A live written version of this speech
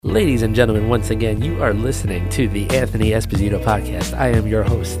Ladies and gentlemen, once again, you are listening to the Anthony Esposito podcast. I am your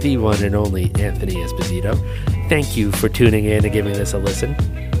host, the one and only Anthony Esposito. Thank you for tuning in and giving this a listen.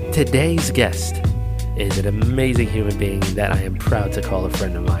 Today's guest is an amazing human being that I am proud to call a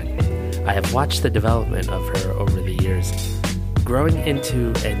friend of mine. I have watched the development of her over the years, growing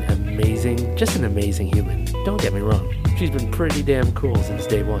into an amazing human. Don't get me wrong, she's been pretty damn cool since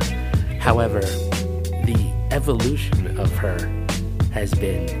day one. However, the evolution of her has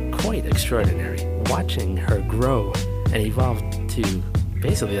been quite extraordinary. Watching her grow and evolve to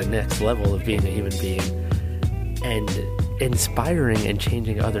basically the next level of being a human being and inspiring and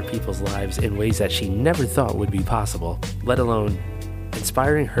changing other people's lives in ways that she never thought would be possible, let alone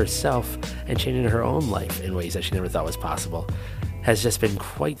inspiring herself and changing her own life in ways that she never thought was possible, has just been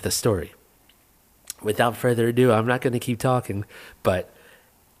quite the story. Without further ado, I'm not going to keep talking, but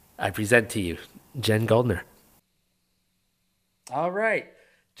I present to you Jenn Goldner. All right.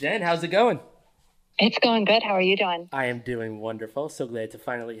 Jenn, how's it going? It's going good. How are you doing? I am doing wonderful. So glad to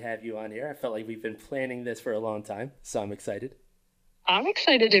finally have you on here. I felt like we've been planning this for a long time, so I'm excited. I'm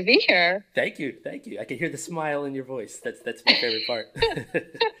excited to be here. Thank you. I can hear the smile in your voice. That's my favorite part.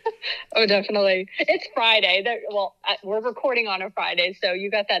 Oh, definitely. It's Friday. We're recording on a Friday, so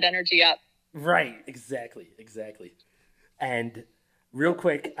you got that energy up. Right. Exactly. And real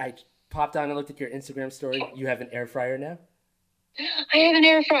quick, I popped on and looked at your Instagram story. You have an air fryer now? I have an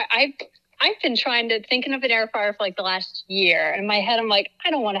air fryer. I've been thinking of an air fryer for like the last year. In my head, I'm like, I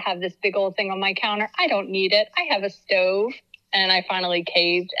don't want to have this big old thing on my counter. I don't need it. I have a stove. And I finally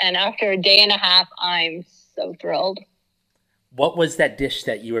caved. And after a day and a half, I'm so thrilled. What was that dish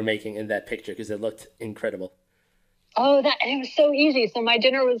that you were making in that picture? Because it looked incredible. Oh, it was so easy. So my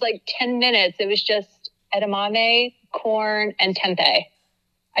dinner was like 10 minutes. It was just edamame, corn, and tempeh.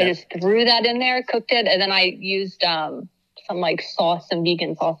 I just threw that in there, cooked it, and then I used some like sauce and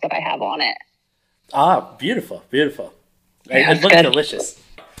vegan sauce that I have on it. Ah, beautiful. Yeah, it looked delicious.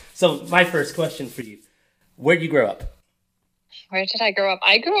 So my first question for you, where did you grow up? Where did I grow up?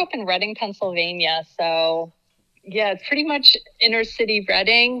 I grew up in Reading, Pennsylvania. So yeah, it's pretty much inner city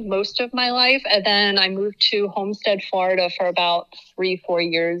Reading most of my life. And then I moved to Homestead, Florida for about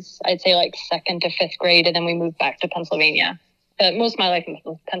 3-4 years. I'd say like 2nd to 5th grade. And then we moved back to Pennsylvania. But most of my life in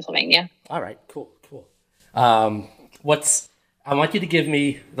Pennsylvania. All right, cool. I want you to give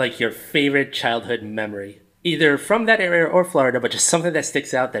me like your favorite childhood memory, either from that area or Florida, but just something that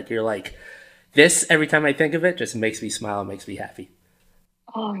sticks out that you're like, this, every time I think of it, just makes me smile, makes me happy.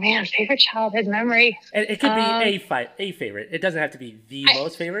 Oh man, favorite childhood memory. And it could be a favorite. It doesn't have to be the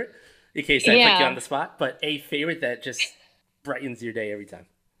most favorite, in case I put you on the spot, but a favorite that just brightens your day every time.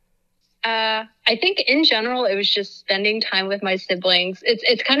 I think in general, it was just spending time with my siblings.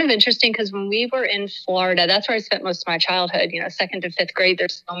 It's kind of interesting because when we were in Florida, that's where I spent most of my childhood, 2nd to 5th grade.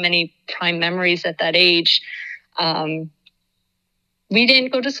 There's so many prime memories at that age. We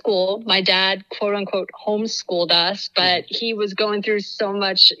didn't go to school. My dad, quote unquote, homeschooled us, but he was going through so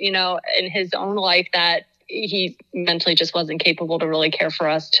much, in his own life that he mentally just wasn't capable to really care for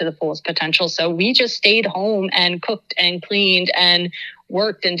us to the fullest potential. So we just stayed home and cooked and cleaned and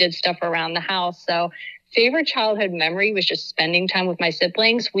worked and did stuff around the house. So favorite childhood memory was just spending time with my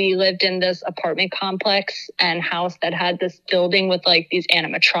siblings. We lived in this apartment complex and house that had this building with like these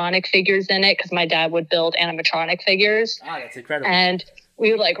animatronic figures in it because my dad would build animatronic figures. Ah, that's incredible. And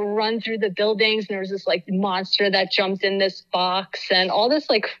we would like run through the buildings and there was this like monster that jumped in this box and all this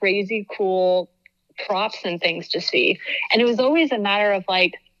like crazy cool props and things to see. And it was always a matter of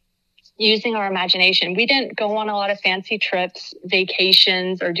like using our imagination. We didn't go on a lot of fancy trips,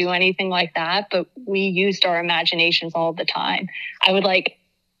 vacations, or do anything like that, but we used our imaginations all the time. I would like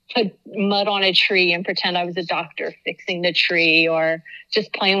put mud on a tree and pretend I was a doctor fixing the tree or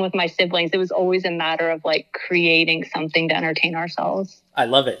just playing with my siblings. It was always a matter of like creating something to entertain ourselves. I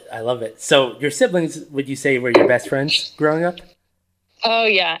love it. So your siblings, would you say, were your best friends growing up? Oh,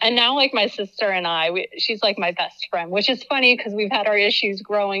 yeah. And now, like, my sister and she's like my best friend, which is funny because we've had our issues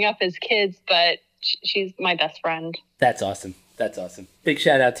growing up as kids, but she's my best friend. That's awesome. Big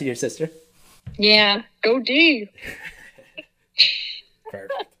shout out to your sister. Yeah. Go D.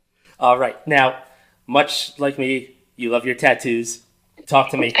 Perfect. All right. Now, much like me, you love your tattoos.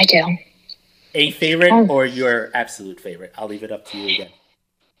 Talk to me. I do. A favorite or your absolute favorite? I'll leave it up to you again.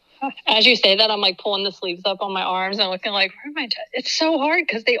 As you say that, I'm like pulling the sleeves up on my arms and looking like, where am I? It's so hard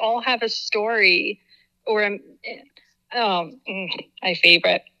because they all have a story or my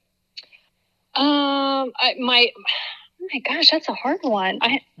favorite. Oh my gosh, that's a hard one.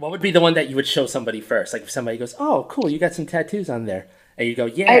 What would be the one that you would show somebody first? Like if somebody goes, oh, cool, you got some tattoos on there. And you go,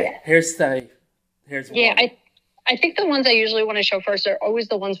 here's one. I think the ones I usually want to show first are always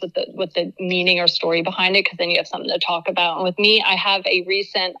the ones with the meaning or story behind it, because then you have something to talk about. And with me, I have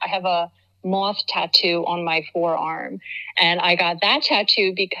a moth tattoo on my forearm, and I got that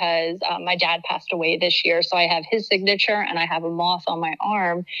tattoo because my dad passed away this year, so I have his signature and I have a moth on my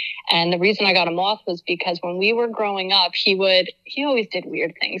arm. And the reason I got a moth was because when we were growing up, he always did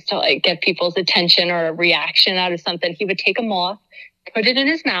weird things to like get people's attention or a reaction out of something. He would take a moth, put it in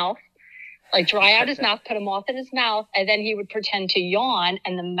his mouth, like dry out his mouth, put a moth in his mouth, and then he would pretend to yawn,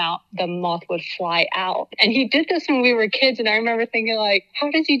 and the moth would fly out. And he did this when we were kids, and I remember thinking, like,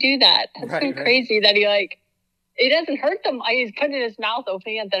 how does he do that? That's so crazy that it doesn't hurt them. He's putting it in his mouth,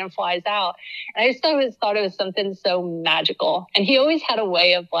 opening it, then it flies out. And I just always thought it was something so magical. And he always had a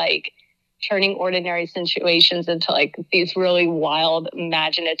way of like turning ordinary situations into like these really wild,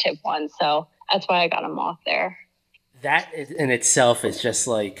 imaginative ones. So that's why I got a moth there. That in itself is just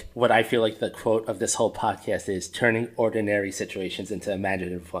like what I feel like the quote of this whole podcast is: turning ordinary situations into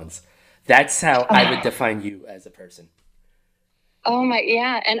imaginative ones. That's how I would define you as a person. Oh my,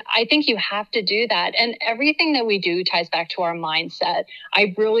 yeah. And I think you have to do that. And everything that we do ties back to our mindset.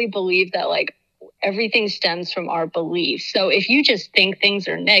 I really believe that like everything stems from our beliefs. So if you just think things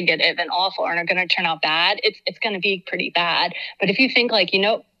are negative and awful and are going to turn out bad, it's going to be pretty bad. But if you think like,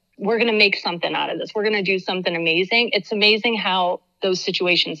 we're going to make something out of this, we're going to do something amazing, it's amazing how those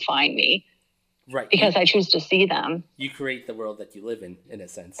situations find me. Right. Because I choose to see them. You create the world that you live in a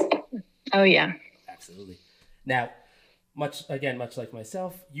sense. Oh, yeah. Absolutely. Now, much like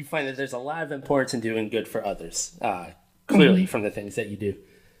myself, you find that there's a lot of importance in doing good for others, clearly from the things that you do.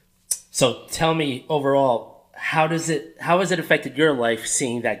 So tell me overall, how has it affected your life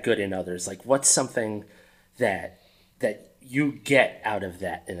seeing that good in others? Like, what's something that you get out of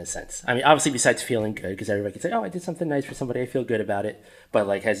that, in a sense? I mean, obviously besides feeling good, because everybody can say, oh, I did something nice for somebody, I feel good about it. But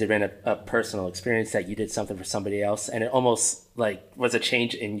like, has there been a personal experience that you did something for somebody else and it almost like was a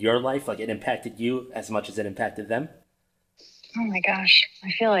change in your life? Like it impacted you as much as it impacted them? Oh my gosh.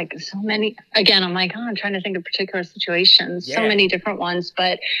 I feel like so many, again, I'm like, I'm trying to think of particular situations, so many different ones.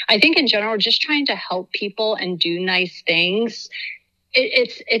 But I think in general, just trying to help people and do nice things,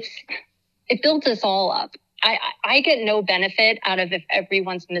 it builds us all up. I get no benefit out of if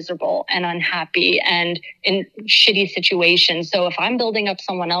everyone's miserable and unhappy and in shitty situations. So if I'm building up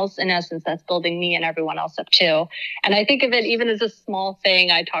someone else, in essence, that's building me and everyone else up too. And I think of it even as a small thing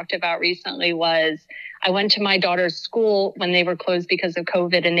I talked about recently was I went to my daughter's school when they were closed because of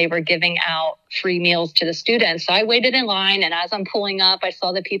COVID and they were giving out free meals to the students. So I waited in line, and as I'm pulling up, I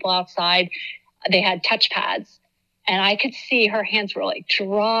saw the people outside, they had touch pads. And I could see her hands were like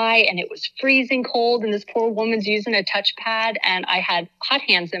dry and it was freezing cold. And this poor woman's using a touchpad, and I had hot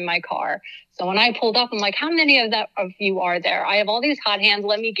hands in my car. So when I pulled up, I'm like, how many of you are there? I have all these hot hands.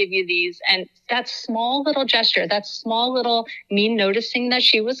 Let me give you these. And that small little gesture, that small little me noticing that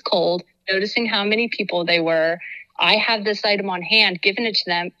she was cold, noticing how many people they were. I have this item on hand, giving it to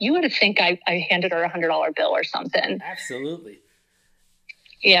them. You would have think I handed her $100 bill or something. Absolutely.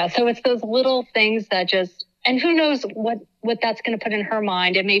 Yeah. So it's those little things that just, and who knows what that's going to put in her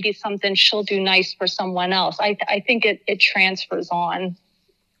mind. It may be something she'll do nice for someone else. I think it transfers on.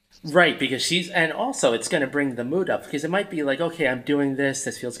 Right, because and also it's going to bring the mood up, because it might be like, okay, I'm doing this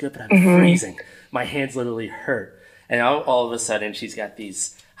feels good, but I'm freezing. My hands literally hurt. And all of a sudden she's got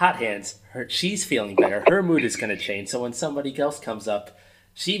these hot hands. She's feeling better. Her mood is going to change. So when somebody else comes up,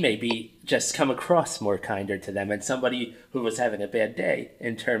 she may be just come across more kinder to them. And somebody who was having a bad day,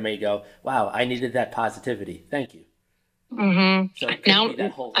 in turn, may go, wow, I needed that positivity. Thank you. Mm-hmm. So now,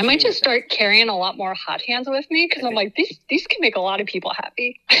 I might just start carrying a lot more hot hands with me, because I'm like, these can make a lot of people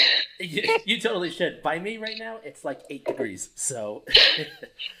happy. You totally should. By me right now, it's like 8 degrees. So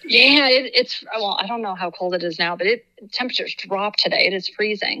yeah, it's well, I don't know how cold it is now, but temperatures dropped today. It is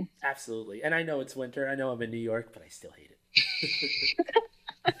freezing. Absolutely. And I know it's winter. I know I'm in New York, but I still hate it.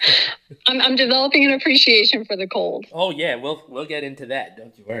 I'm developing an appreciation for the cold. Oh yeah, we'll get into that.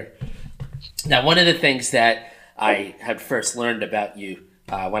 Don't you worry. Now, one of the things that I had first learned about you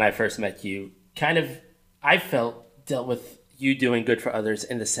when I first met you, I felt dealt with you doing good for others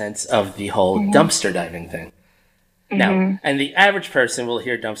in the sense of the whole dumpster diving thing. Now, and the average person will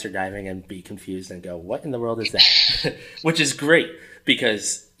hear dumpster diving and be confused and go, what in the world is that? Which is great,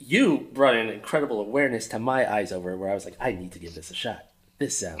 because you brought an incredible awareness to my eyes over where I was like, I need to give this a shot.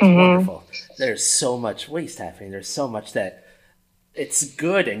 This sounds wonderful. There's so much waste happening. There's so much that it's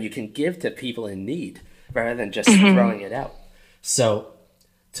good and you can give to people in need rather than just throwing it out. So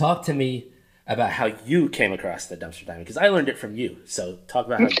talk to me about how you came across the dumpster diving, because I learned it from you. So talk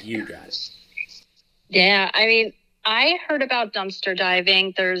about how you got it. Yeah, I mean, I heard about dumpster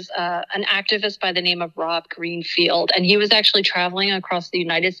diving. There's an activist by the name of Rob Greenfield, and he was actually traveling across the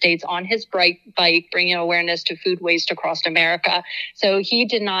United States on his bike, bringing awareness to food waste across America. So he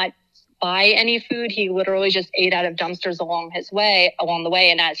did not buy any food. He literally just ate out of dumpsters along the way.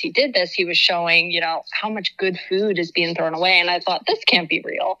 And as he did this, he was showing, how much good food is being thrown away. And I thought, this can't be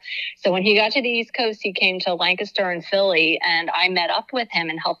real. So when he got to the East Coast, he came to Lancaster and Philly, and I met up with him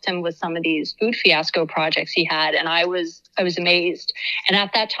and helped him with some of these food fiasco projects he had. And I was amazed. And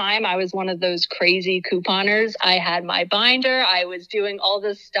at that time, I was one of those crazy couponers. I had my binder. I was doing all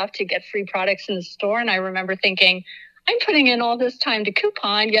this stuff to get free products in the store. And I remember thinking, I'm putting in all this time to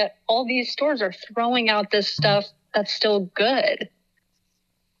coupon, yet all these stores are throwing out this stuff that's still good.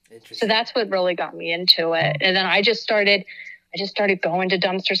 So that's what really got me into it. And then I just started going to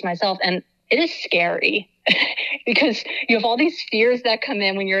dumpsters myself, and it is scary because you have all these fears that come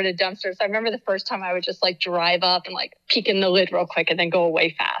in when you're at a dumpster. So I remember the first time I would just drive up and peek in the lid real quick and then go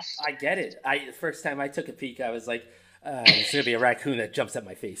away fast. I get it. The first time I took a peek, I was like, there's going to be a raccoon that jumps at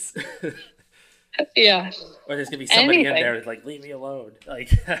my face. Yeah. Or there's gonna be somebody in there leave me alone.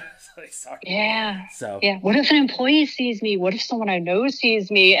 Sorry. Yeah. So yeah. What if an employee sees me? What if someone I know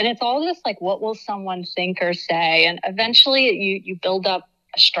sees me? And it's all this what will someone think or say? And eventually you build up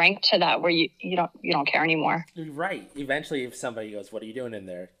a strength to that where you don't care anymore. Right. Eventually, if somebody goes, "What are you doing in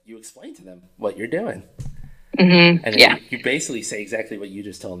there?" you explain to them what you're doing. Mm-hmm. And then you basically say exactly what you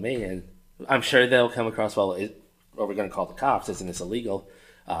just told me, and I'm sure they'll come across, well, or we're going to call the cops. Isn't this illegal?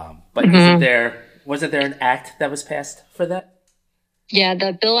 But wasn't there an act that was passed for that? Yeah,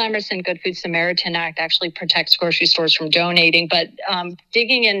 the Bill Emerson Good Food Samaritan Act actually protects grocery stores from donating, but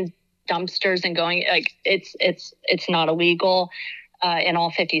digging in dumpsters and going it's not illegal in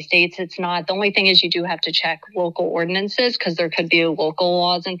all 50 states. It's not. The only thing is you do have to check local ordinances because there could be local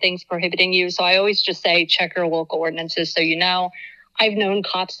laws and things prohibiting you. So I always just say check your local ordinances so you know. I've known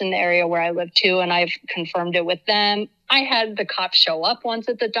cops in the area where I live too, and I've confirmed it with them. I had the cop show up once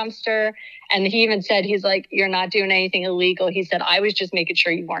at the dumpster, and he even said, he's like, "You're not doing anything illegal." He said, "I was just making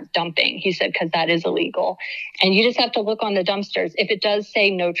sure you weren't dumping." He said, "Because that is illegal." And you just have to look on the dumpsters. If it does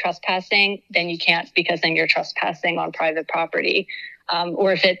say no trespassing, then you can't, because then you're trespassing on private property.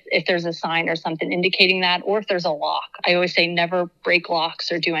 Or if there's a sign or something indicating that, or if there's a lock. I always say never break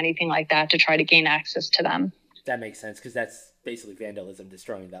locks or do anything like that to try to gain access to them. That makes sense, because that's basically vandalism,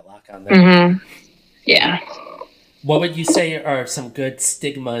 destroying that lock on there. Mm-hmm. Yeah. What would you say are some good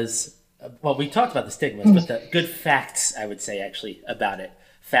stigmas? Well, we talked about the stigmas, but the good facts, I would say, actually, about it.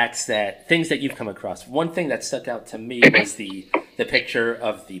 Things that you've come across. One thing that stuck out to me was the picture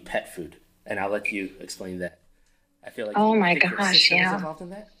of the pet food, and I'll let you explain that. I feel like oh my your gosh, sister yeah. was involved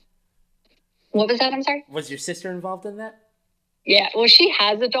in that? What was that? I'm sorry? Was your sister involved in that? Yeah, well, she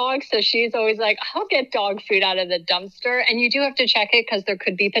has a dog, so she's always like, I'll get dog food out of the dumpster. And you do have to check it because there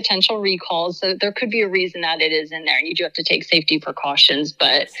could be potential recalls. So there could be a reason that it is in there. And you do have to take safety precautions.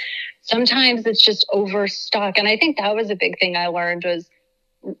 But sometimes it's just overstock. And I think that was a big thing I learned was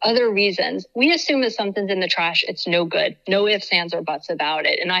other reasons. We assume if something's in the trash, it's no good. No ifs, ands, or buts about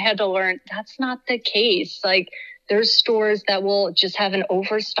it. And I had to learn that's not the case. There's stores that will just have an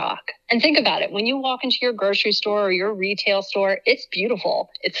overstock. And think about it. When you walk into your grocery store or your retail store, it's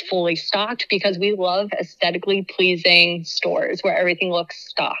beautiful. It's fully stocked because we love aesthetically pleasing stores where everything looks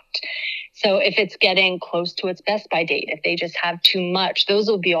stocked. So if it's getting close to its best by date, if they just have too much, those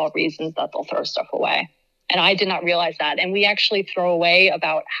will be all reasons that they'll throw stuff away. And I did not realize that. And we actually throw away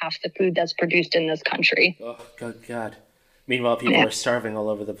about half the food that's produced in this country. Oh, good God. Meanwhile, people are starving all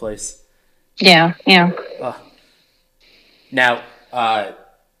over the place. Yeah. Now,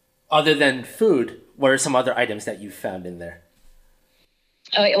 other than food, what are some other items that you've found in there?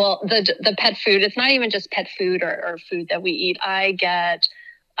 Okay, well, the pet food, it's not even just pet food or food that we eat. I get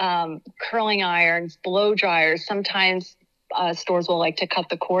curling irons, blow dryers. Sometimes stores will like to cut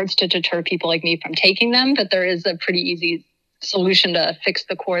the cords to deter people like me from taking them, but there is a pretty easy solution to fix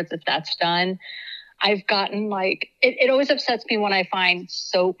the cords if that's done. I've gotten it always upsets me when I find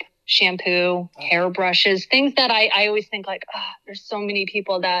soap, shampoo, hairbrushes, things that I always think there's so many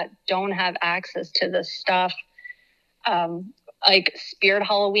people that don't have access to this stuff. Spirit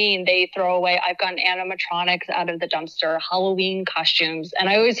Halloween, they throw away. I've gotten animatronics out of the dumpster, Halloween costumes. And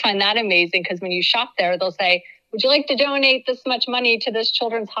I always find that amazing because when you shop there, they'll say, would you like to donate this much money to this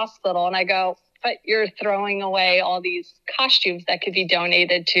children's hospital? And I go, but you're throwing away all these costumes that could be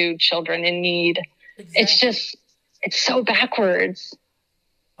donated to children in need. Exactly. It's so backwards.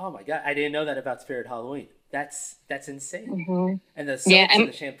 Oh my God, I didn't know that about Spirit Halloween. That's insane. Mm-hmm. And the soaps and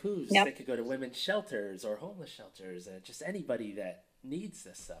the shampoos that could go to women's shelters or homeless shelters, just anybody that needs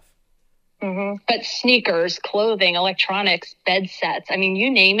this stuff. But sneakers, clothing, electronics, bed sets, I mean,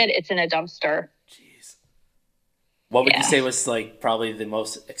 you name it, it's in a dumpster. Jeez. What would you say was like probably the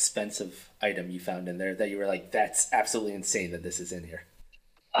most expensive item you found in there that you were like, that's absolutely insane that this is in here?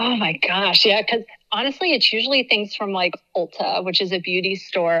 Oh my gosh. Yeah. Cause honestly, it's usually things from like Ulta, which is a beauty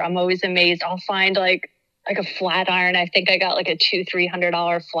store. I'm always amazed. I'll find like a flat iron. I think I got like a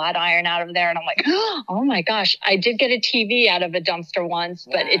 $200-$300 flat iron out of there. And I'm like, oh my gosh, I did get a TV out of a dumpster once,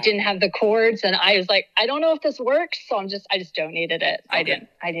 but it didn't have the cords. And I was like, I don't know if this works. So I just donated it. Okay.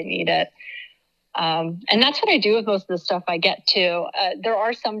 I didn't need it. And that's what I do with most of the stuff I get too. There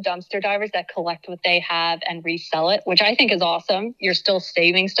are some dumpster divers that collect what they have and resell it, which I think is awesome. You're still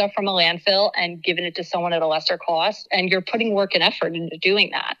saving stuff from a landfill and giving it to someone at a lesser cost, and you're putting work and effort into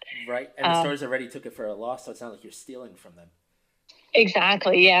doing that. Right. And the stores already took it for a loss, so it's not like you're stealing from them.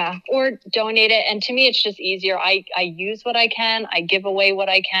 Exactly. Yeah. Or donate it. And to me, it's just easier. I use what I can, I give away what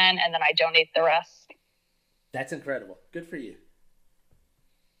I can, and then I donate the rest. That's incredible. Good for you.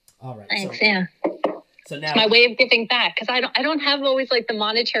 All right. Thanks. So now, it's my way of giving back, because I don't have always like the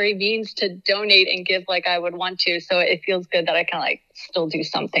monetary means to donate and give like I would want to. So it feels good that I can like still do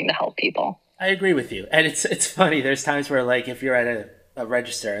something to help people. I agree with you. And it's funny. There's times where like if you're at a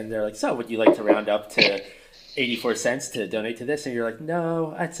register and they're like, so would you like to round up to 84 cents to donate to this? And you're like,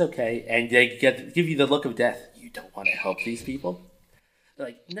 no, that's okay. And they give you the look of death. You don't want to help these people? They're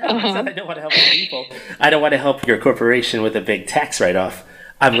like, no, it's not, I don't want to help these people. I don't want to help your corporation with a big tax write-off.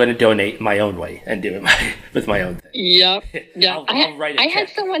 I'm going to donate my own way and do it with my own thing. Yep. Yeah. I'll write a check. I had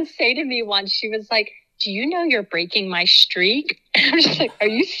someone say to me once, she was like, do you know you're breaking my streak? And I was just like, are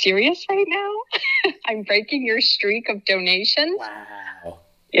you serious right now? I'm breaking your streak of donations? Wow.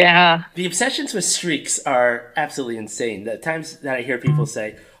 Yeah. The obsessions with streaks are absolutely insane. The times that I hear people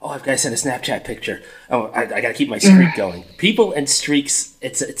say, oh, I've got to send a Snapchat picture. Oh, I got to keep my streak going. People and streaks,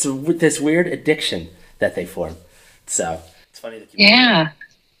 it's this weird addiction that they form. So it's funny that you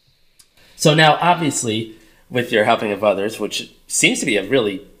So now, obviously, with your helping of others, which seems to be a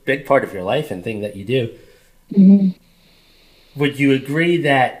really big part of your life and thing that you do, would you agree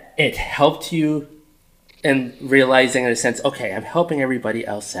that it helped you in realizing, in a sense, okay, I'm helping everybody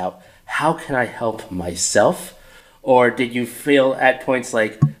else out. How can I help myself? Or did you feel at points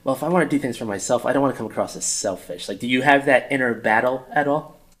like, well, if I want to do things for myself, I don't want to come across as selfish? Like, do you have that inner battle at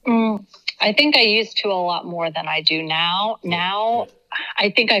all? I think I used to a lot more than I do now. Now,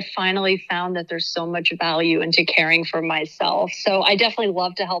 I think I finally found that there's so much value into caring for myself. So I definitely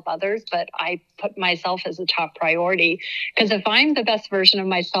love to help others, but I put myself as a top priority, because if I'm the best version of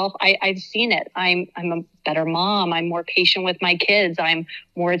myself, I've seen it. I'm a better mom. I'm more patient with my kids. I'm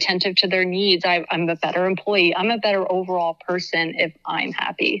more attentive to their needs. I'm a better employee. I'm a better overall person if I'm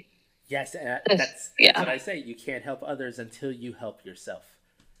happy. Yes, that's what I say. You can't help others until you help yourself.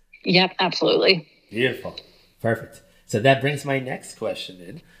 Yep, absolutely. Beautiful. Perfect. So that brings my next question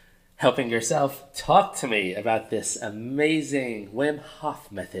in. Helping yourself, talk to me about this amazing Wim Hof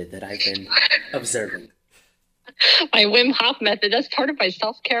method that I've been observing. My Wim Hof method, that's part of my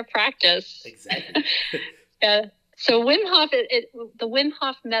self-care practice. Exactly. So Wim Hof, the Wim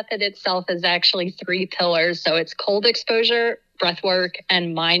Hof method itself is actually 3 pillars. So it's cold exposure, breath work,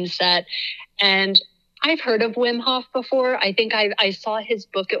 and mindset. And I've heard of Wim Hof before. I think I saw his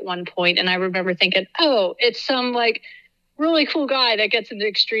book at one point, and I remember thinking, oh, it's some like really cool guy that gets into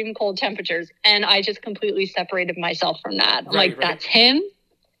extreme cold temperatures. And I just completely separated myself from that. I'm like, that's him.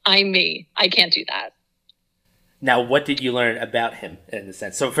 I'm me. I can't do that. Now, what did you learn about him in a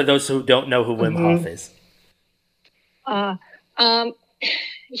sense? So for those who don't know who Wim Hof is.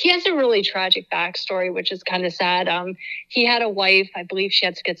 He has a really tragic backstory, which is kind of sad. He had a wife, I believe she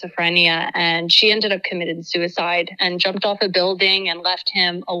had schizophrenia, and she ended up committing suicide and jumped off a building and left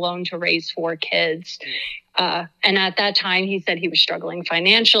him alone to raise 4 kids. And at that time, he said he was struggling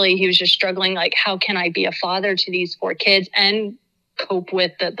financially. He was just struggling, like, how can I be a father to these 4 kids and cope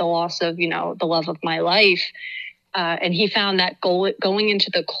with the loss of, the love of my life? And he found that going into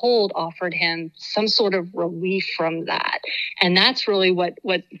the cold offered him some sort of relief from that. And that's really what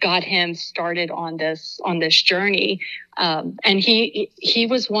got him started on this journey. And he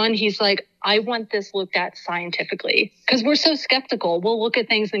was one, he's like, I want this looked at scientifically, because we're so skeptical. We'll look at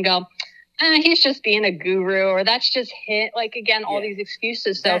things and go, he's just being a guru, or that's just hit. Like, again, all these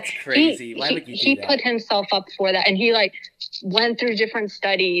excuses. So that's crazy. Why would you do that? He put himself up for that. And he went through different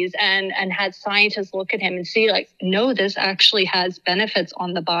studies and had scientists look at him and see, no, this actually has benefits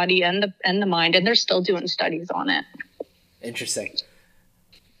on the body and the mind. And they're still doing studies on it. Interesting.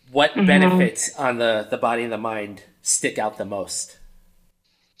 What benefits on the body and the mind stick out the most?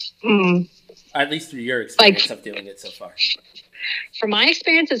 At least through your experience of doing it so far. from my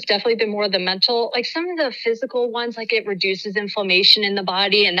experience, it's definitely been more the mental, like some of the physical ones, like it reduces inflammation in the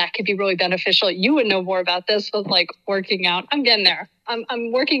body, and that could be really beneficial. You would know more about this with like working out. I'm getting there.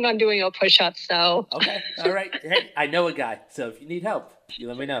 I'm working on doing a push-up. So okay, all right. Hey, I know a guy, so if you need help, you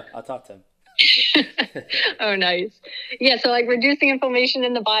let me know. I'll talk to him. Oh, nice. Yeah, so like reducing inflammation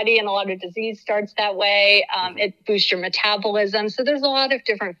in the body, and a lot of disease starts that way. It boosts your metabolism. So there's a lot of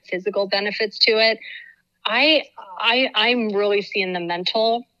different physical benefits to it. I'm really seeing the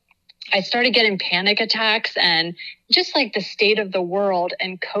mental. I started getting panic attacks and just like the state of the world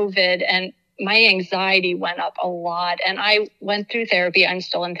and COVID, and my anxiety went up a lot. And I went through therapy. I'm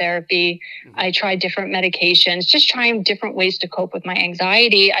still in therapy. I tried different medications, just trying different ways to cope with my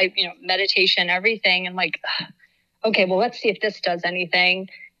anxiety. Meditation, everything. And like, okay, well, let's see if this does anything.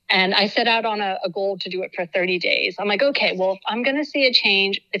 And I set out on a goal to do it for 30 days. I'm like, okay, well, if I'm going to see a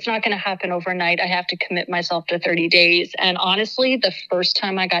change, it's not going to happen overnight. I have to commit myself to 30 days. And honestly, the first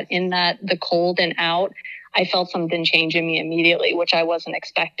time I got in the cold and out, I felt something change in me immediately, which I wasn't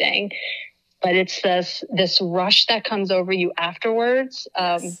expecting. But it's this rush that comes over you afterwards.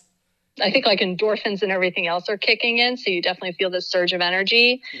 Yes. I think like endorphins and everything else are kicking in. So you definitely feel this surge of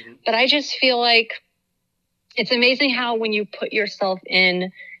energy. But I just feel like it's amazing how when you put yourself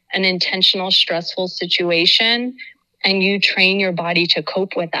in an intentional, stressful situation and you train your body to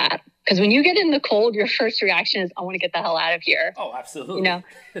cope with that. Because when you get in the cold, your first reaction is, I want to get the hell out of here. Oh, absolutely.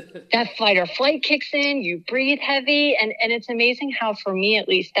 That fight or flight kicks in, you breathe heavy. And it's amazing how, for me at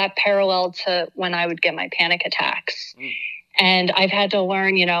least, that paralleled to when I would get my panic attacks. And I've had to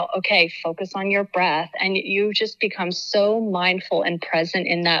learn, okay, focus on your breath. And you just become so mindful and present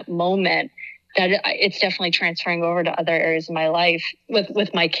in that moment that it's definitely transferring over to other areas of my life.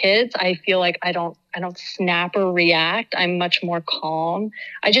 With my kids, I feel like I don't snap or react. I'm much more calm.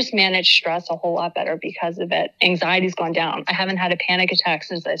 I just manage stress a whole lot better because of it. Anxiety's gone down. I haven't had a panic attack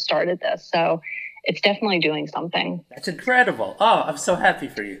since I started this. So it's definitely doing something. That's incredible. Oh, I'm so happy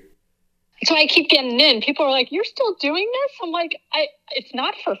for you. So I keep getting in. People are like, you're still doing this? I'm like, it's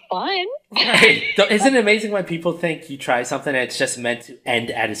not for fun. Right. Isn't it amazing when people think you try something and it's just meant to end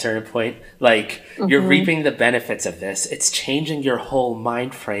at a certain point? Like, you're reaping the benefits of this. It's changing your whole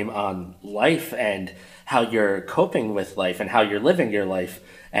mind frame on life and how you're coping with life and how you're living your life.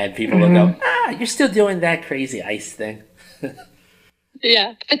 And people will go, you're still doing that crazy ice thing.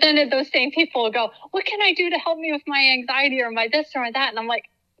 Yeah. But then those same people will go, what can I do to help me with my anxiety or my this or my that? And I'm like,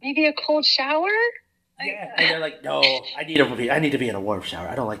 maybe a cold shower? Yeah, and they're like, no, I need to be in a warm shower.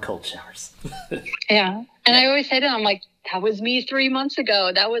 I don't like cold showers. Yeah. And I always say to them, I'm like, that was me 3 months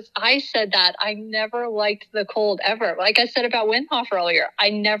ago. I said that. I never liked the cold ever. Like I said about Wim Hof earlier,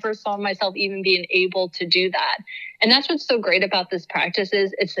 I never saw myself even being able to do that. And that's what's so great about this practice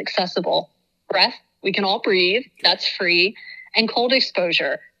is it's accessible. Breath, we can all breathe. That's free. And cold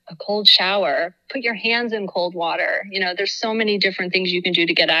exposure. A cold shower, put your hands in cold water. There's so many different things you can do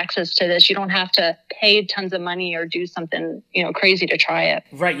to get access to this. You don't have to pay tons of money or do something, crazy to try it.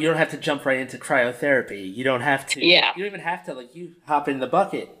 Right. You don't have to jump right into cryotherapy. You don't have to. Yeah. You don't even have to, you hop in the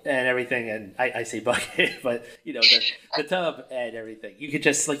bucket and everything. And I say bucket, but, the tub and everything. You could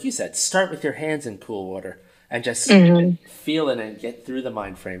just, like you said, start with your hands in cool water and just feel it and get through the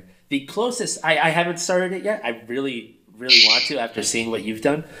mind frame. The closest, I haven't started it yet. I really want to after seeing what you've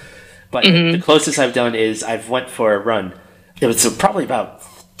done, but the closest I've done is I've went for a run. It was probably about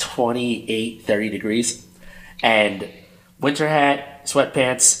 28-30 degrees and winter hat,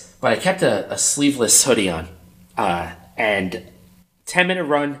 sweatpants, but I kept a sleeveless hoodie on and 10-minute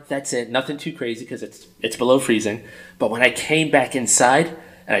run. That's it. Nothing too crazy because it's below freezing. But when I came back inside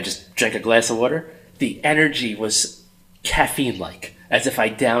and I just drank a glass of water, the energy was caffeine like, as if I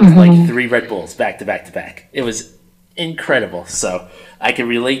downed like 3 Red Bulls back to back to back. It was incredible. So I can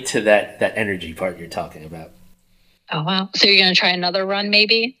relate to that energy part you're talking about. Oh, wow. So you're going to try another run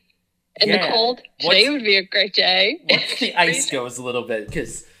maybe in the cold? Today would be a great day. Once the ice goes a little bit,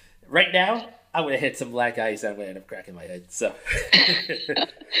 because right now I'm going to hit some black ice and I'm going to end up cracking my head. So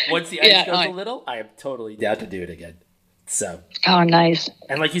once the ice goes a little, I am totally down to do it again. So. Oh, nice.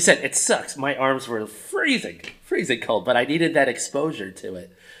 And like you said, it sucks. My arms were freezing cold, but I needed that exposure to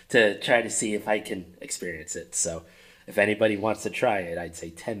it to try to see if I can experience it. So if anybody wants to try it, I'd say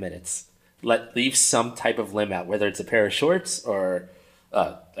 10 minutes. Leave some type of limb out, whether it's a pair of shorts or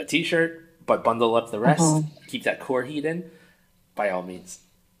a t-shirt, but bundle up the rest. Keep that core heat in, by all means.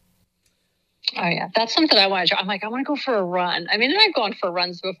 Oh, yeah. That's something I want to try. I'm like, I want to go for a run. I mean, I've gone for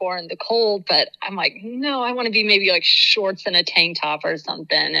runs before in the cold, but I'm like, no, I want to be maybe like shorts and a tank top or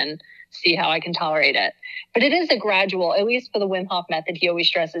something and see how I can tolerate it. But it is a gradual, at least for the Wim Hof method, he always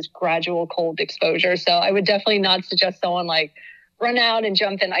stresses gradual cold exposure. So I would definitely not suggest someone like run out and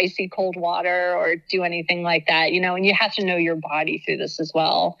jump in icy cold water or do anything like that, and you have to know your body through this as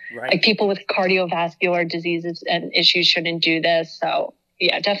well. Right. Like people with cardiovascular diseases and issues shouldn't do this. So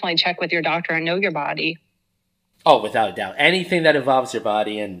yeah, definitely check with your doctor and know your body. Oh, without a doubt. Anything that involves your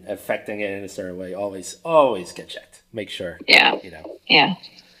body and affecting it in a certain way, always get checked. Make sure. Yeah. Yeah.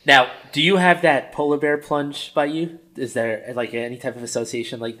 Now, do you have that polar bear plunge by you? Is there like any type of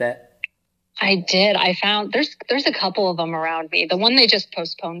association like that? I did. I found there's a couple of them around me. The one they just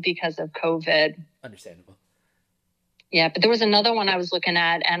postponed because of COVID. Understandable. Yeah, but there was another one I was looking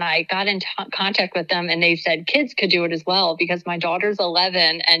at, and I got in contact with them, and they said kids could do it as well because my daughter's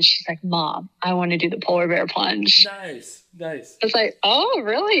 11, and she's like, "Mom, I want to do the polar bear plunge." Nice. I was like, "Oh,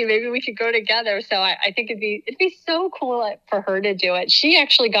 really? Maybe we could go together." So I think it'd be so cool for her to do it. She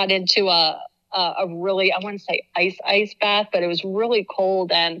actually got into a really, I wouldn't say ice bath, but it was really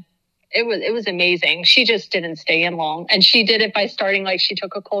cold, and it was amazing. She just didn't stay in long, and she did it by starting she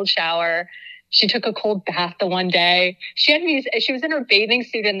took a cold shower. She took a cold bath the one day. She was in her bathing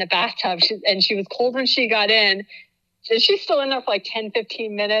suit in the bathtub, and she was cold when she got in. She's still in there for 10,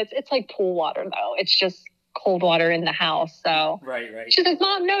 15 minutes. It's like pool water, though. It's just cold water in the house. So right. She's like,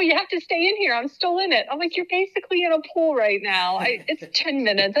 "Mom, no, you have to stay in here. I'm still in it." I'm like, "You're basically in a pool right now. It's 10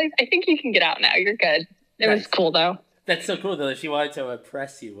 minutes. I think you can get out now. You're good." It was cool, though. That's so cool, though. She wanted to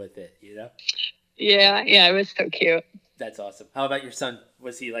impress you with it, Yeah, it was so cute. That's awesome. How about your son?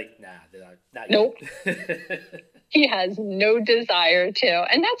 Was he like, nah, not Nope. yet? He has no desire to.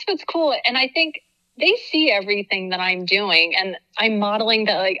 And that's what's cool. And I think they see everything that I'm doing, and I'm modeling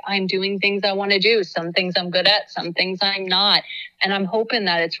that I'm doing things I want to do. Some things I'm good at, some things I'm not. And I'm hoping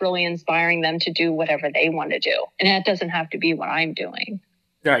that it's really inspiring them to do whatever they want to do. And that doesn't have to be what I'm doing.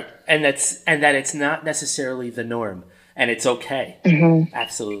 Right. And that it's not necessarily the norm, and it's okay. Mm-hmm.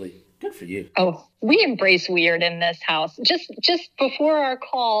 Absolutely. Good for you. Oh, we embrace weird in this house. Just before our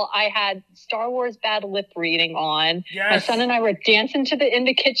call, I had Star Wars Bad Lip Reading on. Yes. My son and I were dancing in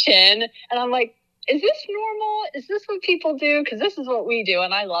the kitchen, and I'm like, "Is this normal? Is this what people do? Because this is what we do,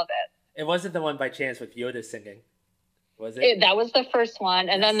 and I love it." It wasn't the one by chance with Yoda singing, was it? That was the first one,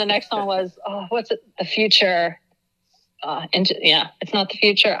 and then the next one was, what's it? The Future. It's not the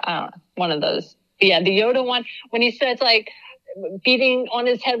Future. One of those. But yeah, the Yoda one when he says beating on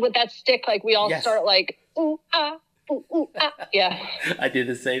his head with that stick, we all start ooh ah, ooh ooh ah. Yeah. I do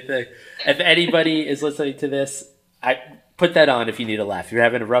the same thing. If anybody is listening to this, I put that on if you need a laugh. If you're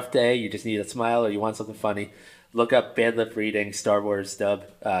having a rough day, you just need a smile, or you want something funny, look up Bad Lip Reading Star Wars dub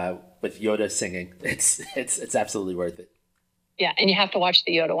with Yoda singing. It's absolutely worth it. Yeah, and you have to watch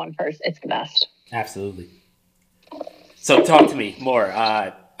the Yoda one first. It's the best. Absolutely. So talk to me more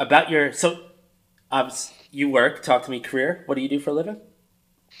about your you work. Talk to me career. What do you do for a living?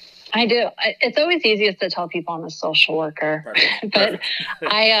 I do. It's always easiest to tell people I'm a social worker. Perfect.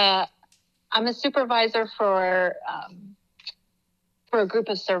 But I'm a supervisor for a group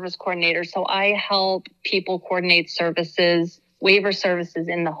of service coordinators. So I help people coordinate services, waiver services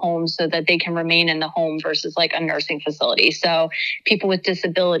in the home so that they can remain in the home versus a nursing facility. So people with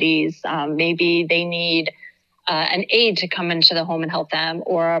disabilities, maybe they need an aide to come into the home and help them,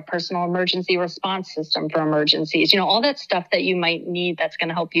 or a personal emergency response system for emergencies. All that stuff that you might need that's going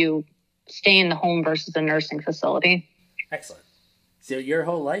to help you stay in the home versus a nursing facility. Excellent. So your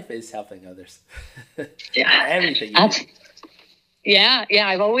whole life is helping others. Yeah. Everything you do. Yeah.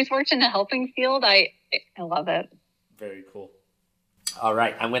 I've always worked in the helping field. I love it. Very cool. All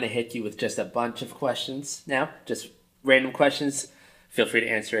right. I'm going to hit you with just a bunch of questions now. Just random questions. Feel free to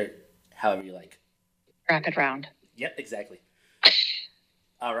answer it however you like. Rapid round. Yep, exactly.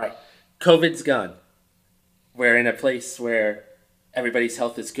 All right. COVID's gone. We're in a place where everybody's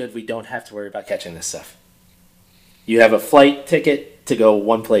health is good. We don't have to worry about catching this stuff. You have a flight ticket to go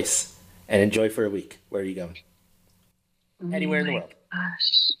one place and enjoy for a week. Where are you going? Anywhere in the world.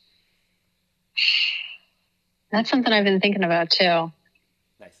 Gosh. That's something I've been thinking about too.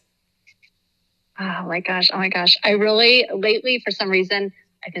 Nice. Oh my gosh. I really, lately, for some reason,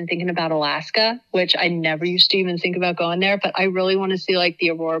 I've been thinking about Alaska, which I never used to even think about going there, but I really want to see the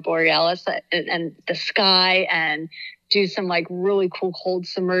Aurora Borealis and the sky, and do some really cool cold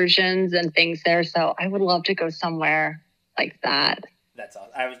submersions and things there. So I would love to go somewhere like that. That's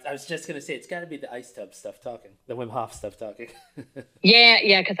awesome. I was just going to say, it's got to be the ice tub stuff talking, the Wim Hof stuff talking.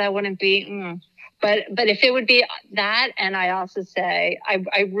 Yeah, because I wouldn't be... But if it would be that, and I also say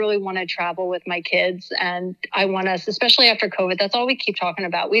I really want to travel with my kids, and I want us, especially after COVID, that's all we keep talking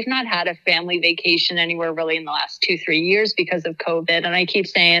about. We've not had a family vacation anywhere really in the last 2-3 years because of COVID. And I keep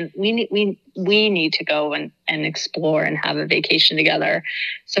saying we need to go and explore and have a vacation together.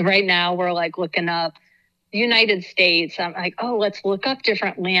 So right now we're looking up United States, I'm like, oh, let's look up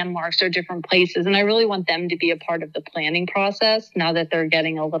different landmarks or different places. And I really want them to be a part of the planning process now that they're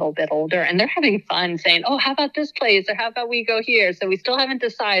getting a little bit older, and they're having fun saying, oh, how about this place? Or how about we go here? So we still haven't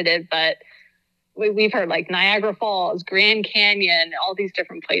decided, but we've heard like Niagara Falls, Grand Canyon, all these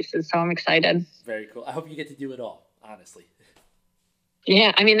different places. So I'm excited. Very cool. I hope you get to do it all, honestly.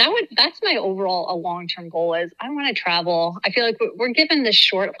 Yeah, I mean, that's my overall a long-term goal is I want to travel. I feel like we're given this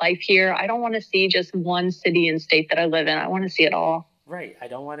short life here. I don't want to see just one city and state that I live in. I want to see it all. Right. I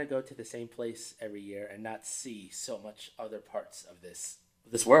don't want to go to the same place every year and not see so much other parts of this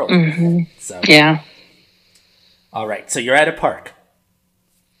world. Mm-hmm. So yeah. All right. So you're at a park.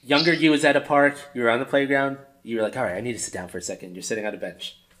 Younger you was at a park. You were on the playground. You were like, all right, I need to sit down for a second. You're sitting on a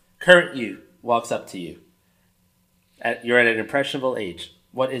bench. Current you walks up to you. You're at an impressionable age.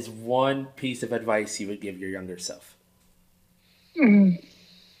 What is one piece of advice you would give your younger self? Man,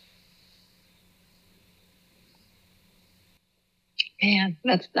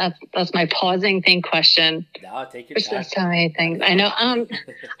 that's my pausing thing question. No, take your time. There's so many things. I know.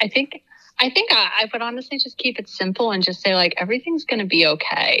 I think I would honestly just keep it simple and just say like everything's going to be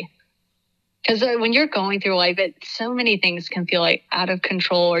okay. Because when you're going through life, so many things can feel like out of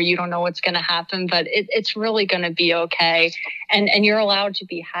control or you don't know what's going to happen, but it's really going to be okay. And you're allowed to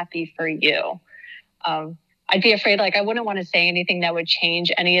be happy for you. I'd be afraid, like I wouldn't want to say anything that would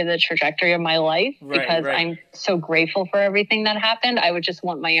change any of the trajectory of my life because I'm so grateful for everything that happened. I would just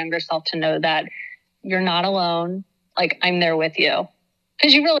want my younger self to know that you're not alone. Like I'm there with you.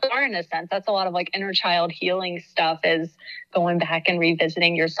 Because you really are in a sense. That's a lot of like inner child healing stuff is going back and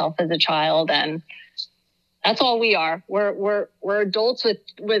revisiting yourself as a child. And that's all we are. We're adults with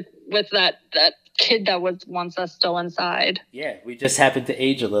that kid that was once us still inside. Yeah, we just happen to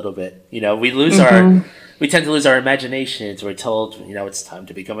age a little bit. You know, we tend to lose our imaginations. We're told, you know, it's time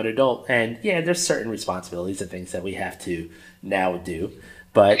to become an adult. And yeah, there's certain responsibilities and things that we have to now do.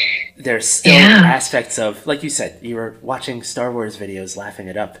 But there's still aspects of, like you said, you were watching Star Wars videos, laughing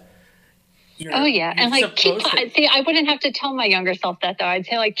it up. And like see, I wouldn't have to tell my younger self that though. I'd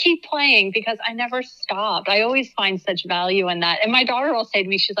say like keep playing because I never stopped. I always find such value in that. And my daughter will say to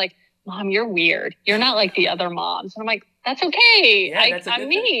me, she's like, "Mom, you're weird. You're not like the other moms." And I'm like, "That's okay. Yeah, I'm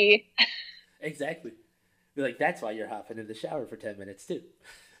me." Exactly. Be like, that's why you're hopping in the shower for 10 minutes too.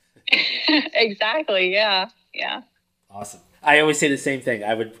 Exactly. Yeah. Yeah. Awesome. I always say the same thing.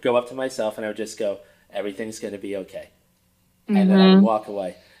 I would go up to myself and I would just go, everything's going to be okay. And then I would walk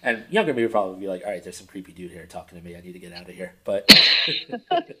away. And younger me would probably be like, all right, there's some creepy dude here talking to me. I need to get out of here. But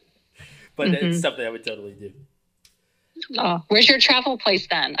it's something I would totally do. Oh, where's your travel place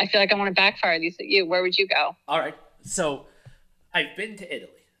then? I feel like I want to backfire these at you. Where would you go? All right. So I've been to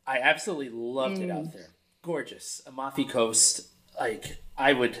Italy. I absolutely loved it out there. Gorgeous. Amalfi Coast. Like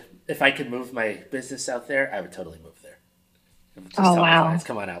I would, if I could move my business out there, I would totally move there. Wow. Clients,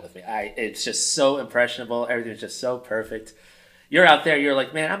 come on out with me. It's just so impressionable. Everything's just so perfect. You're out there, you're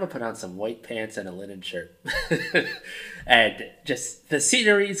like, man, I'm going to put on some white pants and a linen shirt. And just the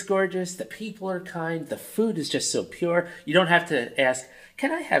scenery is gorgeous. The people are kind. The food is just so pure. You don't have to ask,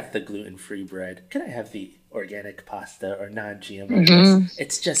 can I have the gluten-free bread? Can I have the organic pasta or non-GMO?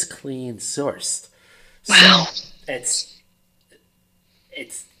 It's just clean sourced. Wow. So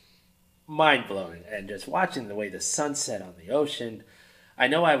it's mind-blowing. And just watching the way the sun set on the ocean. I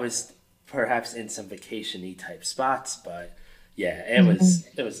know I was perhaps in some vacation-y type spots, but yeah,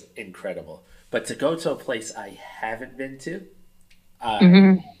 it was incredible. But to go to a place I haven't been to,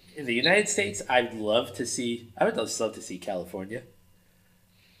 in the United States, I would love to see California.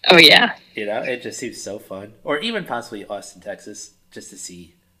 Oh, yeah. You know, it just seems so fun. Or even possibly Austin, Texas, just to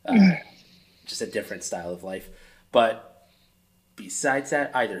see just a different style of life. But besides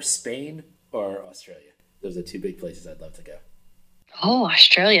that, either Spain or Australia. Those are two big places I'd love to go. Oh,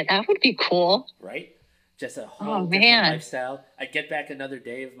 Australia. That would be cool. Right? Just a whole different lifestyle. I'd get back another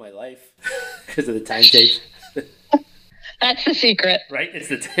day of my life because of the time change. That's the secret. Right?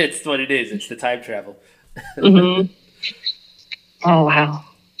 It's what it is. It's the time travel. Oh, wow.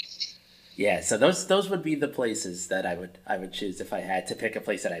 Yeah, so those would be the places that I would choose if I had to pick a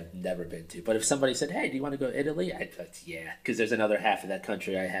place that I've never been to. But if somebody said, "Hey, do you want to go to Italy?" I'd be like, yeah, because there's another half of that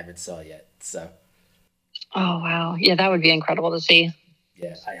country I haven't saw yet. So. Oh, wow. Yeah, that would be incredible to see.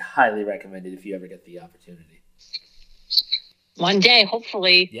 Yeah, I highly recommend it if you ever get the opportunity. One day,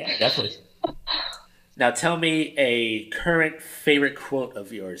 hopefully. Yeah, definitely. Now tell me a current favorite quote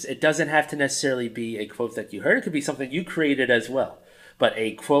of yours. It doesn't have to necessarily be a quote that you heard. It could be something you created as well. But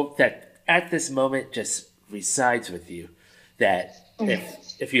a quote that at this moment just resides with you, that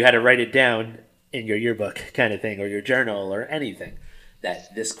if you had to write it down in your yearbook kind of thing, or your journal or anything,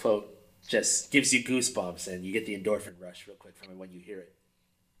 that this quote just gives you goosebumps and you get the endorphin rush real quick from it when you hear it.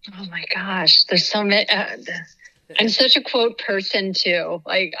 Oh my gosh, there's so many. I'm such a quote person too.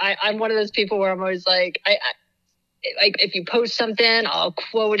 Like I'm one of those people where I'm always like, I like if you post something, I'll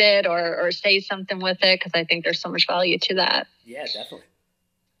quote it or say something with it because I think there's so much value to that. Yeah, definitely.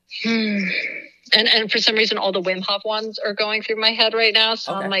 And for some reason, all the Wim Hof ones are going through my head right now.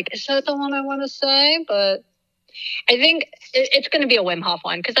 So I'm like, is that the one I want to say? But I think it's going to be a Wim Hof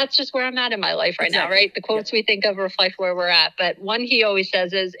one because that's just where I'm at in my life right now, right? The quotes we think of reflect where we're at. But one he always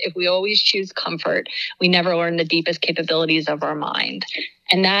says is, if we always choose comfort, we never learn the deepest capabilities of our mind.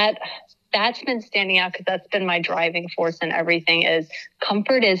 And that's been standing out because that's been my driving force in everything is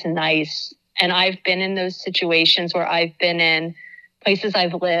comfort is nice. And I've been in those situations where I've been in places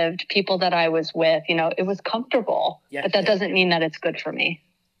I've lived, people that I was with, it was comfortable, but that doesn't mean that it's good for me.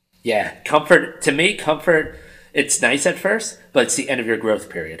 Yeah. Comfort, to me, it's nice at first, but it's the end of your growth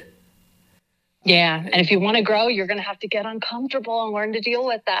period. Yeah. And if you want to grow, you're going to have to get uncomfortable and learn to deal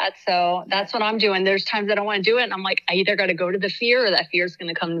with that. So that's what I'm doing. There's times I don't want to do it. And I'm like, I either got to go to the fear or that fear is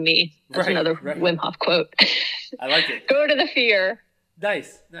going to come to me. That's another Wim Hof quote. I like it. Go to the fear.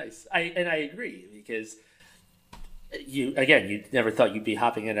 Nice. I agree because you never thought you'd be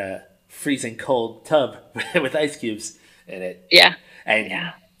hopping in a freezing cold tub with ice cubes in it. Yeah.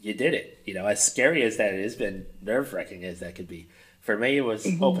 And you did it. As scary as that has been, nerve-wracking as that could be. For me, it was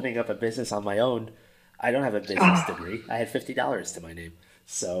opening up a business on my own. I don't have a business degree. I had $50 to my name.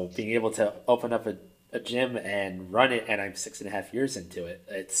 So being able to open up a gym and run it, and I'm 6.5 years into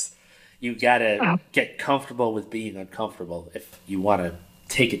it, you got to get comfortable with being uncomfortable if you want to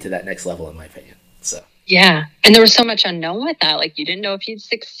take it to that next level, in my opinion. So. Yeah. And there was so much unknown with that. Like you didn't know if you'd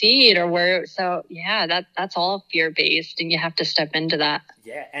succeed or where. So yeah, that's all fear-based and you have to step into that.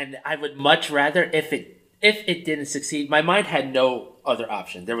 Yeah. And I would much rather if it didn't succeed, my mind had no other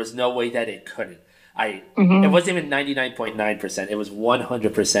option. There was no way that it couldn't. It wasn't even 99.9%. It was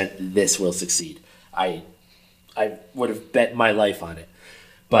 100% this will succeed. I would have bet my life on it.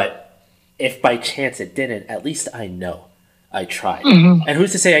 But if by chance it didn't, at least I know I tried. And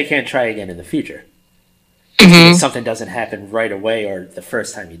who's to say I can't try again in the future? If something doesn't happen right away or the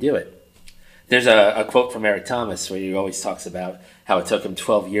first time you do it. There's a quote from Eric Thomas where he always talks about how it took him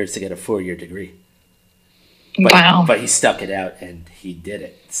 12 years to get a 4-year degree. But he stuck it out and he did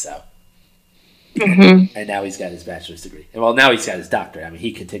it. So, and now he's got his bachelor's degree. And well, now he's got his doctorate. I mean,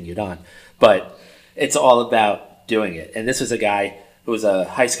 he continued on. But it's all about doing it. And this was a guy who was a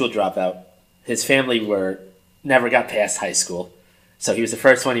high school dropout. His family never got past high school. So he was the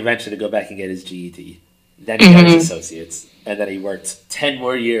first one eventually to go back and get his GED. Then he got his associates, and then he worked 10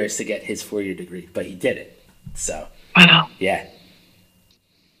 more years to get his 4-year degree, but he did it. So, yeah.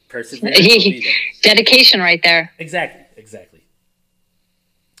 Perseverance. Dedication right there. Exactly.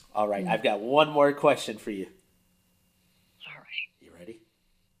 All right, I've got one more question for you. All right. You ready?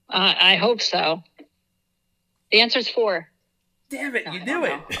 I hope so. The answer's 4. Damn it, you knew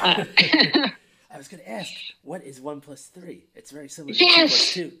it. I was going to ask, what is 1 plus 3? It's very similar to 2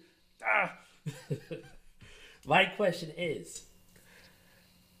 plus 2. My question is,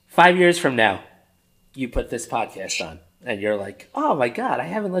 5 years from now, you put this podcast on, and you're like, oh my God, I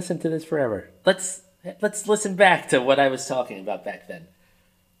haven't listened to this forever. Let's listen back to what I was talking about back then.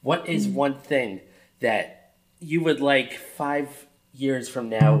 What is one thing that you would like 5 years from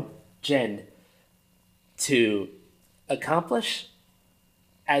now, Jen, to accomplish,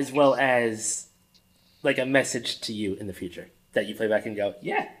 as well as like a message to you in the future that you play back and go,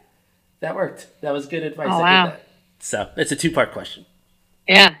 yeah, that worked. That was good advice. Oh, I did that. So it's a 2-part question.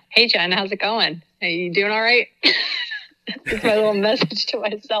 Yeah. Hey, Jen, how's it going? Are you doing all right? That's my little message to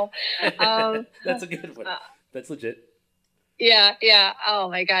myself. That's a good one. That's legit. Yeah. Oh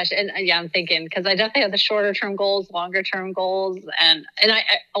my gosh. And I'm thinking, because I definitely have the shorter term goals, longer term goals. And I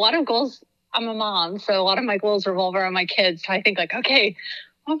a lot of goals, I'm a mom. So a lot of my goals revolve around my kids. So I think like, okay,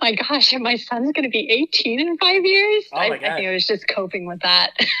 oh my gosh, and my son's going to be 18 in 5 years. Oh my God. I think I was just coping with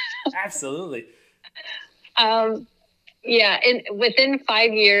that. Absolutely. Yeah. And within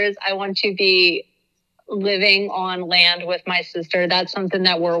 5 years, I want to be living on land with my sister. That's something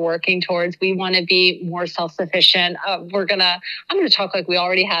that we're working towards. We want to be more self-sufficient. I'm going to talk like we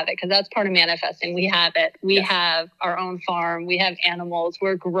already have it because that's part of manifesting. We have it. We have our own farm. We have animals.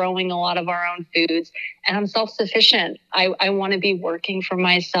 We're growing a lot of our own foods and I'm self-sufficient. I want to be working for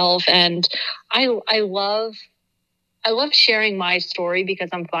myself. And I love sharing my story because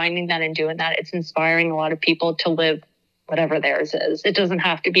I'm finding that in doing that, it's inspiring a lot of people to live whatever theirs is. It doesn't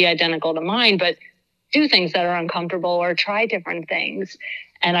have to be identical to mine, but do things that are uncomfortable or try different things.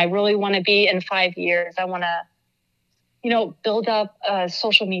 And I really want to be in 5 years. I want build up a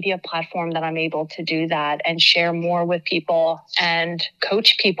social media platform that I'm able to do that and share more with people and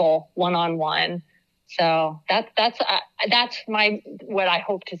coach people one-on-one. So that's what I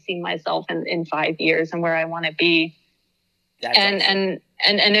hope to see myself in 5 years and where I want to be. That's awesome.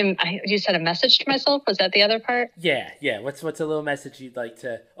 And you said a message to myself. Was that the other part? Yeah. What's a little message you'd like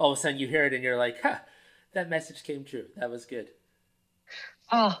to? All of a sudden you hear it and you're like, "Huh, that message came true. That was good."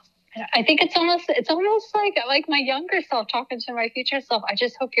 Oh, I think it's almost like my younger self talking to my future self. I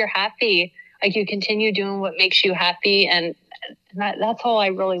just hope you're happy. Like you continue doing what makes you happy, and that's all I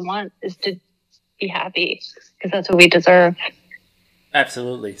really want is to be happy because that's what we deserve.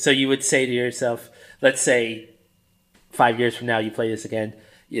 Absolutely. So you would say to yourself, let's say 5 years from now you play this again,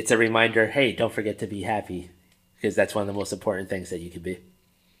 it's a reminder, hey, don't forget to be happy, because that's one of the most important things that you could be.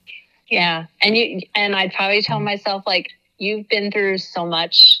 Yeah. And I'd probably tell myself, like, you've been through so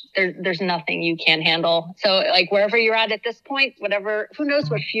much, there's nothing you can't handle. So like wherever you're at this point, who knows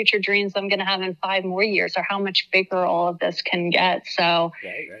what future dreams I'm going to have in 5 more years or how much bigger all of this can get. So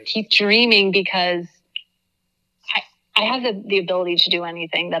right. Keep dreaming, because I have the ability to do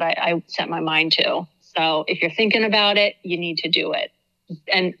anything that I set my mind to. So if you're thinking about it, you need to do it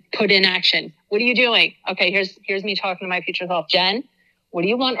and put in action. What are you doing? Okay, here's me talking to my future self. Jen, what do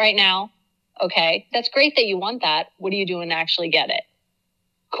you want right now? Okay, that's great that you want that. What are you doing to actually get it?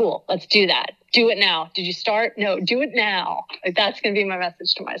 Cool, let's do that. Do it now. Did you start? No, do it now. Like that's going to be my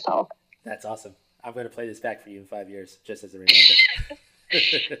message to myself. That's awesome. I'm going to play this back for you in 5 years, just as a reminder.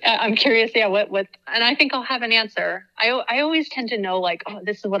 I'm curious, what, and I think I'll have an answer. I always tend to know, like, oh,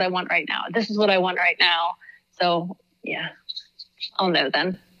 this is what I want right now. This is what I want right now. So, yeah, I'll know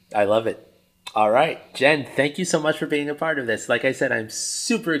then. I love it. All right, Jen, thank you so much for being a part of this. Like I said, I'm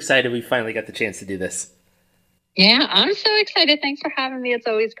super excited we finally got the chance to do this. Yeah, I'm so excited. Thanks for having me. It's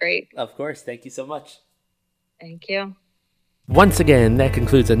always great. Of course. Thank you so much. Thank you. Once again, that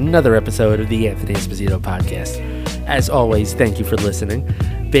concludes another episode of the Anthony Esposito podcast. As always, thank you for listening.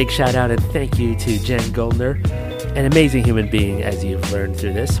 Big shout out and thank you to Jenn Goldner, an amazing human being, as you've learned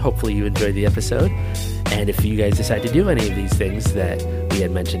through this. Hopefully you enjoyed the episode. And if you guys decide to do any of these things that we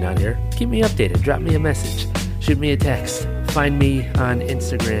had mentioned on here, keep me updated. Drop me a message. Shoot me a text. Find me on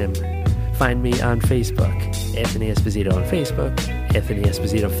Instagram. Find me on Facebook. Anthony Esposito on Facebook. Anthony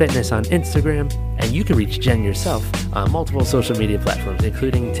Esposito Fitness on Instagram. And you can reach Jenn yourself on multiple social media platforms,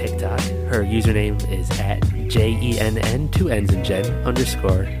 including TikTok. Her username is at JENN, 2 N's in Jen, _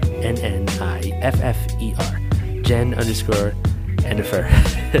 NNIFFER. Jen _ Ennifer,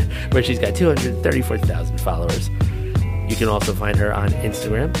 where she's got 234,000 followers. You can also find her on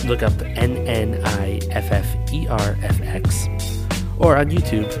Instagram. Look up NNIFFERFX. Or on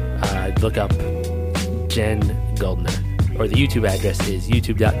YouTube, look up Jenn Goldner. Or the YouTube address is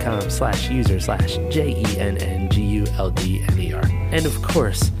youtube.com/user/JENNGULDNER. And of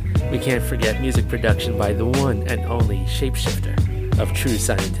course, we can't forget music production by the one and only Shapeshifter of True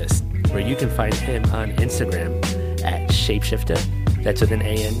Scientist, where you can find him on Instagram at Shapeshifter, that's with an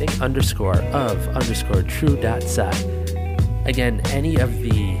A ending, _of_true.sci. Again, any of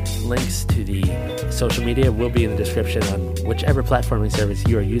the links to the social media will be in the description on whichever platforming service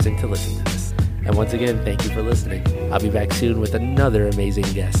you are using to listen to this. And once again, thank you for listening. I'll be back soon with another amazing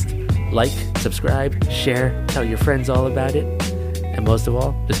guest. Like, subscribe, share, tell your friends all about it, and most of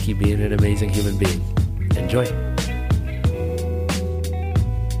all, just keep being an amazing human being. Enjoy.